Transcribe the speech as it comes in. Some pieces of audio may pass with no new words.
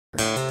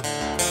As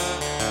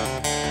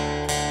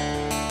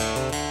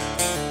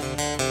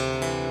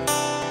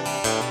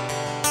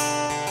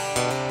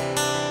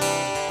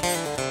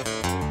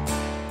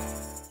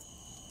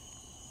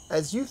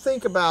you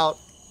think about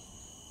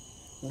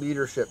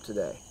leadership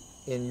today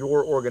in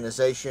your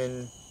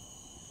organization,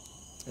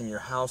 in your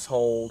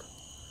household,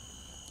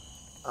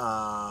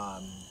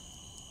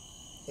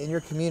 in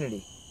your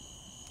community,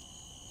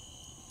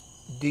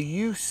 do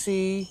you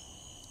see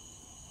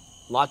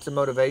lots of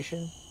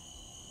motivation?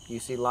 Do you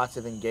see lots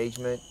of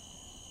engagement?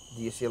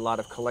 Do you see a lot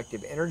of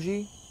collective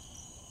energy?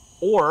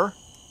 Or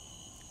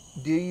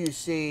do you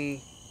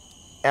see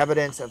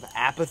evidence of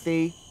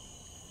apathy,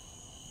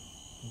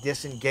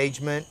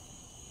 disengagement,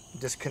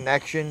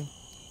 disconnection?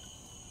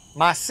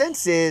 My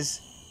sense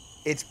is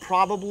it's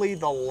probably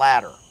the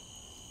latter,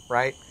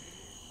 right?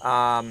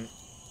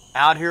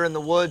 Out here in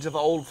the woods of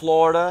old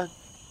Florida,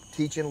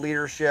 teaching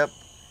leadership,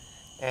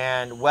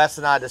 and Wes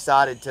and I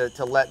decided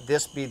to let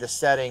this be the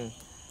setting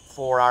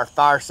for our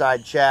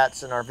fireside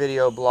chats and our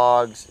video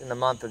blogs in the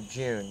month of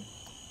June.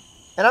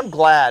 And I'm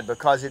glad,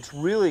 because it's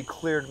really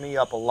cleared me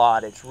up a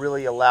lot. It's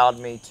really allowed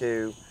me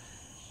to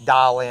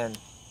dial in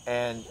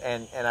and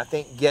I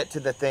think get to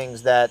the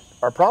things that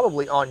are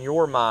probably on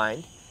your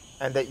mind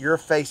and that you're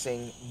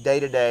facing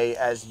day to day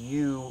as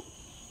you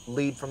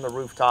lead from the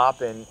rooftop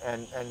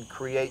and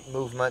create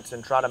movements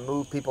and try to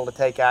move people to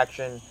take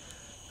action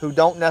who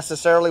don't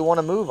necessarily want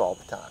to move all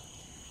the time.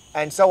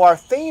 And so our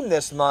theme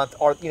this month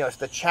it's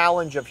the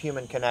challenge of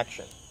human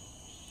connection,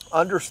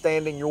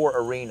 understanding your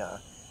arena,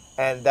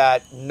 and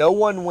that no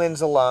one wins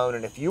alone.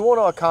 And if you want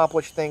to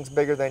accomplish things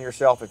bigger than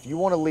yourself, if you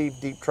want to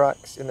leave deep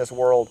tracks in this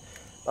world,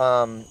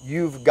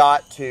 you've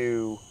got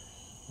to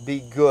be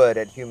good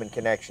at human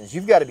connections.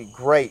 You've got to be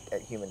great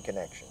at human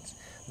connections.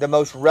 The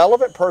most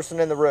relevant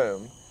person in the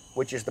room,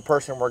 which is the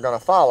person we're going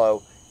to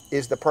follow,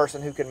 is the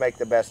person who can make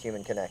the best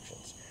human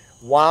connections.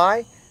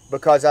 Why?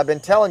 Because I've been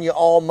telling you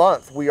all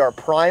month, we are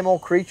primal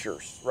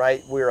creatures,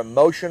 right? We're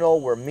emotional,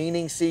 we're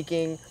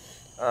meaning-seeking,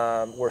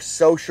 we're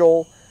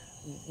social.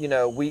 You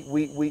know,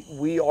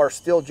 we are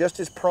still just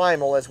as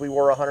primal as we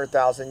were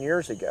 100,000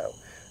 years ago.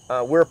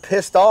 We're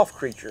pissed off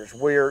creatures.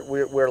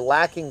 We're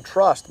lacking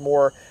trust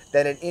more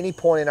than at any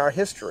point in our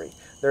history.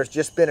 There's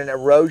just been an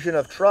erosion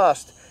of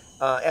trust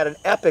at an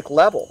epic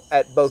level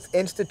at both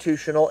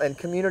institutional and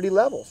community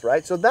levels,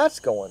 right? So that's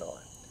going on.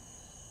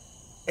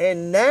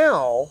 And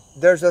now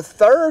there's a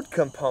third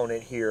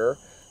component here,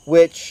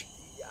 which,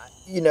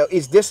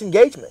 is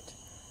disengagement.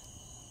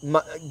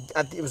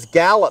 It was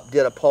Gallup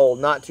did a poll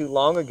not too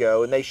long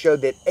ago, and they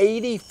showed that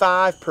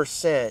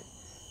 85%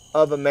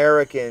 of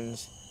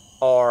Americans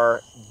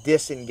are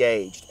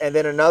disengaged. And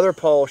then another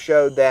poll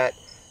showed that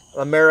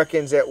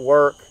Americans at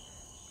work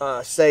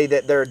say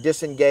that they're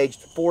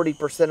disengaged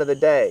 40% of the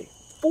day.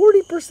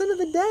 40% of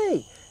the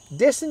day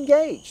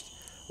disengaged,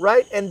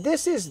 right? And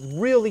this is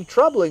really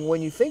troubling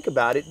when you think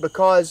about it,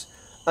 because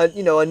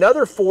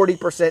another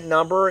 40%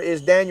 number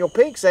is Daniel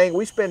Pink saying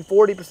we spend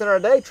 40% of our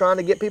day trying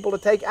to get people to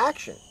take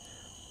action,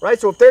 right?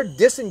 So if they're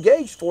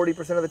disengaged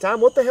 40% of the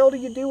time, what the hell do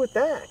you do with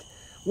that?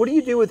 What do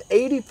you do with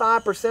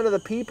 85% of the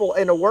people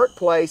in a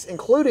workplace,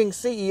 including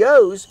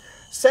CEOs,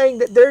 saying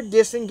that they're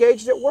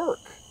disengaged at work?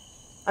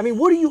 I mean,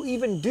 what do you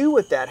even do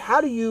with that? How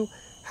do you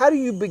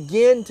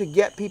begin to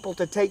get people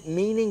to take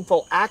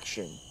meaningful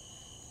action,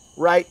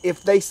 right,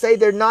 if they say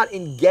they're not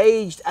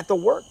engaged at the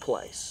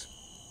workplace?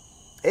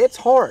 It's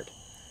hard.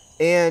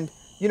 And,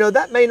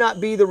 that may not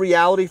be the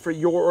reality for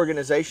your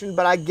organization,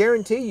 but I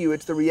guarantee you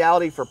it's the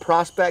reality for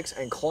prospects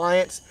and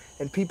clients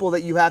and people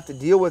that you have to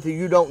deal with who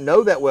you don't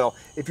know that well.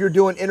 If you're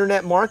doing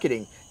internet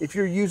marketing, if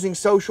you're using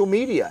social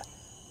media,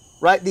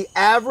 right? The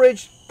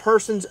average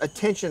person's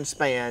attention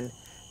span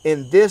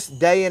in this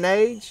day and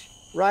age,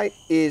 right,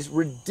 is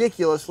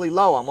ridiculously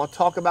low. I'm going to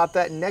talk about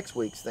that in next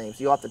week's theme,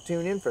 so you'll have to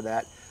tune in for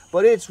that.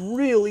 But it's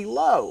really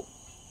low,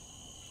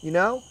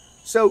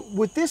 So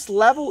with this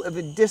level of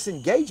a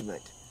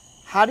disengagement,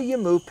 how do you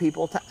move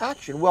people to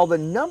action? Well, the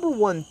number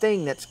one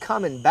thing that's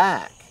coming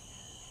back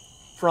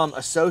from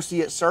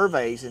associate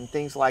surveys and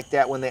things like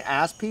that when they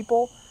ask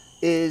people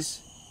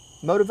is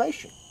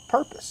motivation,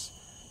 purpose.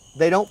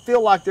 They don't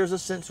feel like there's a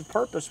sense of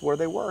purpose where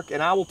they work.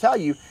 And I will tell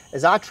you,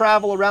 as I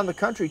travel around the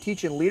country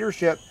teaching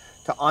leadership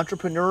to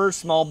entrepreneurs,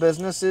 small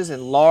businesses,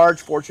 and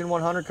large Fortune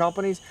 100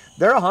 companies,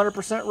 they're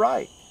 100%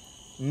 right.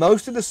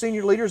 Most of the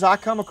senior leaders I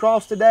come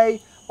across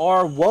today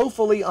are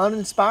woefully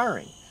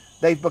uninspiring.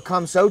 They've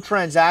become so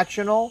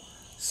transactional,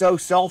 so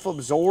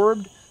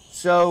self-absorbed,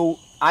 so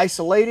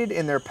isolated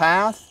in their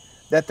path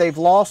that they've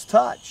lost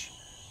touch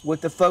with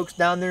the folks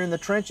down there in the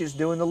trenches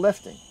doing the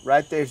lifting,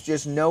 right? There's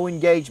just no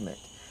engagement,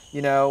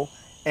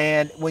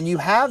 And when you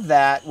have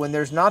that, when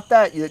there's not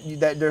that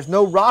there's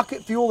no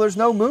rocket fuel, there's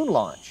no moon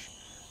launch,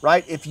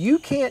 right? If you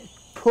can't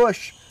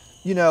push,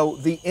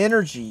 the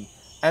energy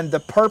and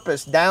the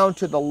purpose down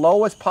to the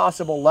lowest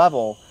possible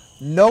level,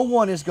 no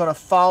one is going to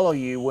follow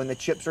you when the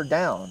chips are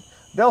down.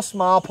 They'll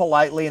smile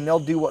politely and they'll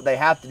do what they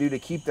have to do to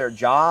keep their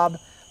job,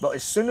 but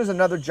as soon as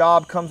another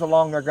job comes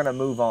along, they're going to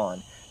move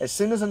on. As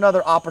soon as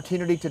another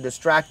opportunity to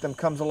distract them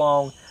comes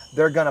along,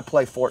 they're going to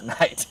play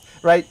Fortnite,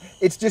 right?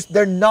 It's just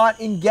they're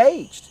not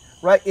engaged,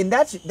 right? And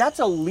that's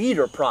a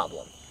leader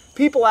problem.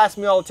 People ask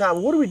me all the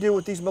time, what do we do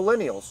with these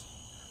millennials?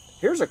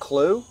 Here's a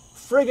clue.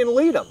 Friggin'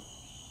 lead them.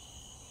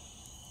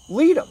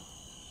 Lead them,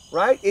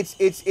 right?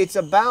 It's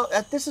about,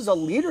 this is a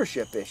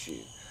leadership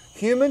issue.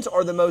 Humans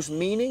are the most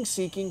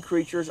meaning-seeking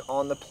creatures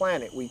on the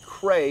planet. We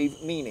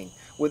crave meaning.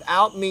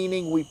 Without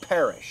meaning, we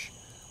perish.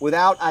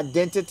 Without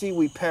identity,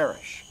 we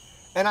perish.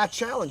 And I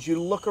challenge you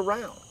to look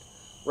around,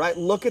 right?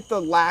 Look at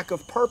the lack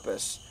of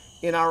purpose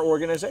in our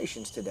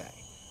organizations today,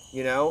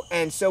 you know?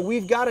 And so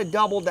we've got to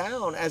double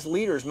down as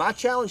leaders. My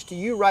challenge to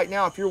you right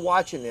now, if you're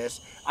watching this,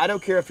 I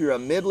don't care if you're a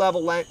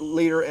mid-level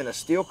leader in a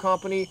steel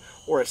company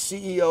or a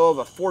CEO of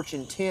a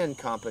Fortune 10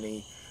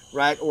 company,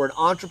 right? Or an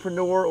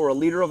entrepreneur or a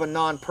leader of a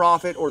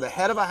nonprofit or the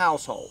head of a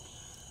household,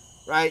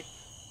 right?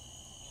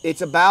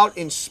 It's about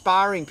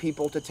inspiring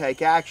people to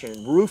take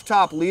action.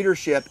 Rooftop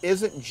leadership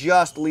isn't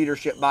just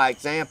leadership by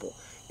example.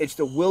 It's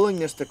the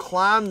willingness to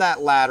climb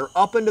that ladder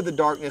up into the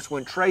darkness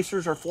when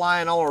tracers are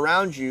flying all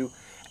around you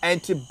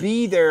and to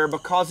be there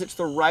because it's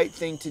the right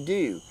thing to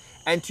do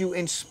and to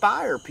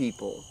inspire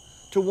people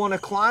to want to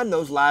climb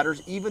those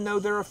ladders even though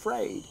they're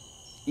afraid,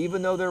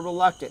 even though they're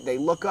reluctant. They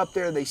look up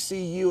there, they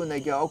see you, and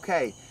they go,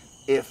 okay,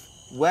 if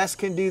Wes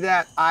can do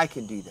that, I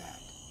can do that.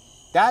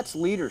 That's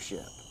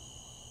leadership.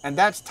 And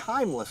that's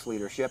timeless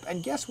leadership.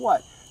 And guess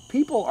what?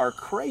 People are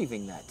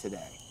craving that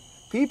today.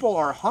 People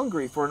are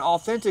hungry for an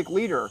authentic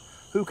leader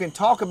who can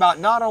talk about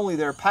not only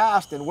their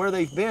past and where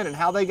they've been and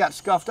how they got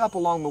scuffed up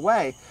along the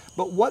way,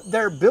 but what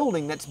they're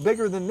building that's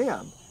bigger than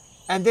them.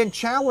 And then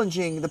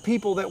challenging the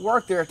people that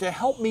work there to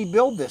help me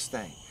build this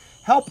thing.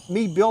 Help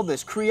me build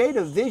this. Create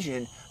a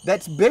vision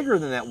that's bigger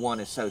than that one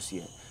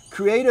associate.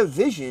 Create a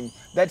vision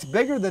that's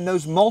bigger than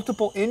those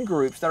multiple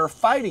in-groups that are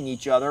fighting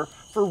each other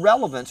for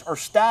relevance or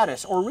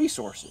status or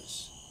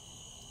resources.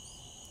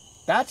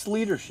 That's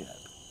leadership.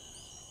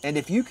 And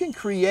if you can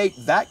create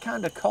that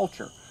kind of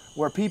culture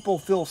where people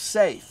feel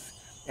safe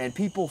and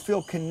people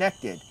feel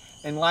connected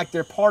and like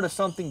they're part of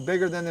something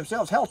bigger than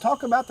themselves. Hell,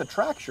 talk about the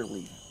tracks you're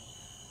leaving.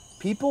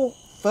 People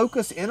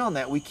focus in on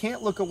that. We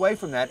can't look away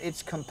from that.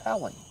 It's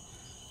compelling.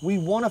 We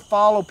want to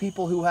follow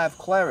people who have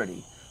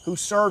clarity, who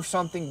serve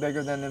something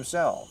bigger than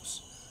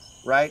themselves,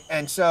 right?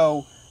 And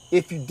so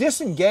if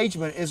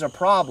disengagement is a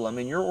problem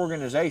in your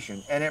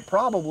organization, and it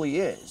probably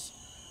is,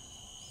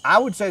 I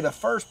would say the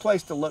first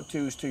place to look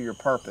to is to your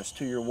purpose,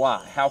 to your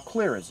why. How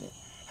clear is it?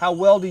 How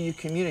well do you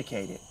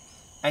communicate it?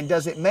 And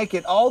does it make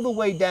it all the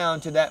way down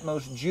to that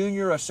most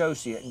junior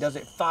associate? And does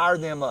it fire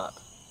them up,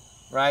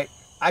 right?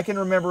 I can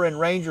remember in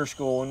Ranger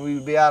School when we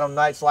would be out on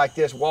nights like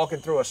this walking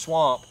through a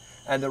swamp,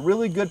 and the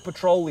really good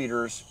patrol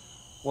leaders,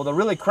 well, the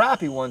really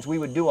crappy ones, we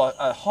would do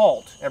a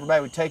halt.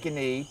 Everybody would take a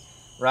knee,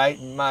 right?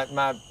 And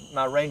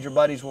my Ranger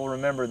buddies will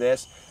remember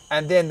this.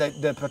 And then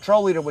the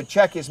patrol leader would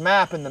check his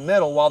map in the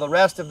middle while the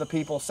rest of the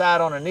people sat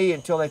on a knee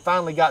until they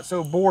finally got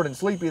so bored and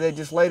sleepy they'd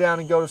just lay down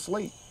and go to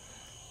sleep,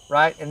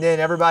 right? And then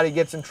everybody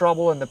gets in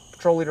trouble and the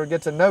patrol leader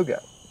gets a no-go.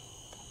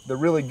 The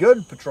really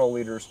good patrol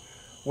leaders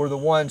were the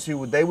ones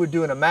who they would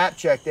do in a map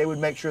check. They would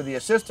make sure the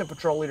assistant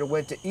patrol leader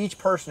went to each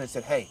person and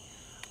said, hey,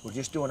 we're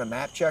just doing a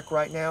map check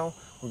right now.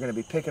 We're going to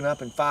be picking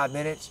up in 5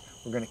 minutes.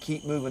 We're going to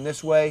keep moving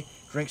this way.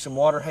 Drink some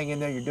water, hang in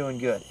there, you're doing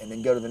good. And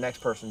then go to the next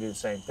person and do the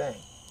same thing,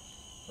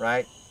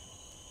 right?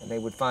 And they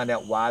would find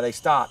out why they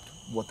stopped,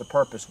 what the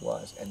purpose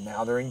was. And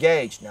now they're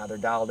engaged. Now they're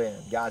dialed in.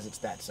 Guys, it's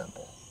that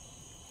simple.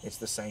 It's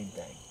the same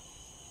thing.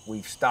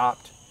 We've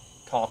stopped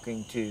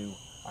talking to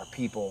our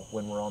people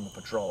when we're on the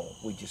patrol.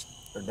 We just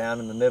are down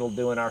in the middle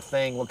doing our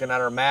thing, looking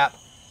at our map,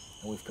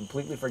 and we've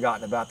completely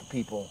forgotten about the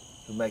people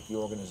who make the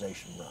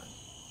organization run,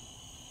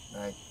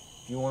 right?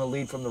 If you want to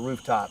lead from the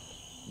rooftop,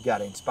 you got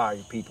to inspire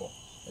your people,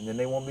 and then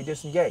they won't be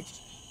disengaged.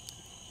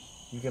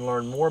 You can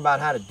learn more about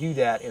how to do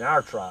that in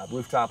our tribe,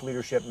 Rooftop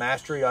Leadership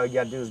Mastery. All you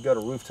got to do is go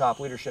to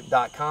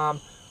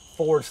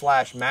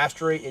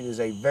rooftopleadership.com/mastery. It is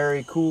a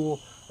very cool,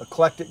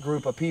 eclectic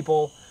group of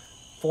people,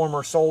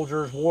 former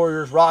soldiers,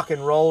 warriors, rock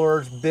and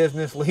rollers,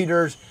 business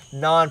leaders,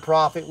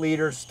 nonprofit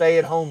leaders,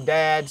 stay-at-home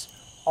dads,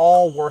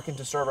 all working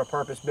to serve a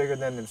purpose bigger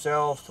than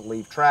themselves, to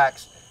leave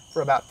tracks.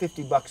 For about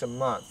 $50 a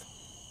month,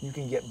 you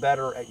can get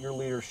better at your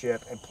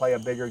leadership and play a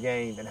bigger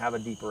game and have a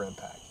deeper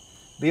impact.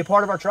 Be a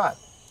part of our tribe.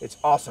 It's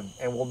awesome.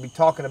 And we'll be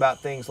talking about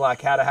things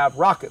like how to have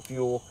rocket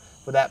fuel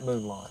for that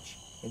moon launch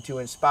and to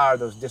inspire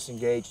those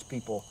disengaged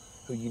people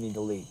who you need to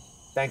lead.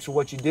 Thanks for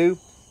what you do,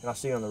 and I'll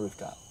see you on the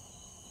rooftop.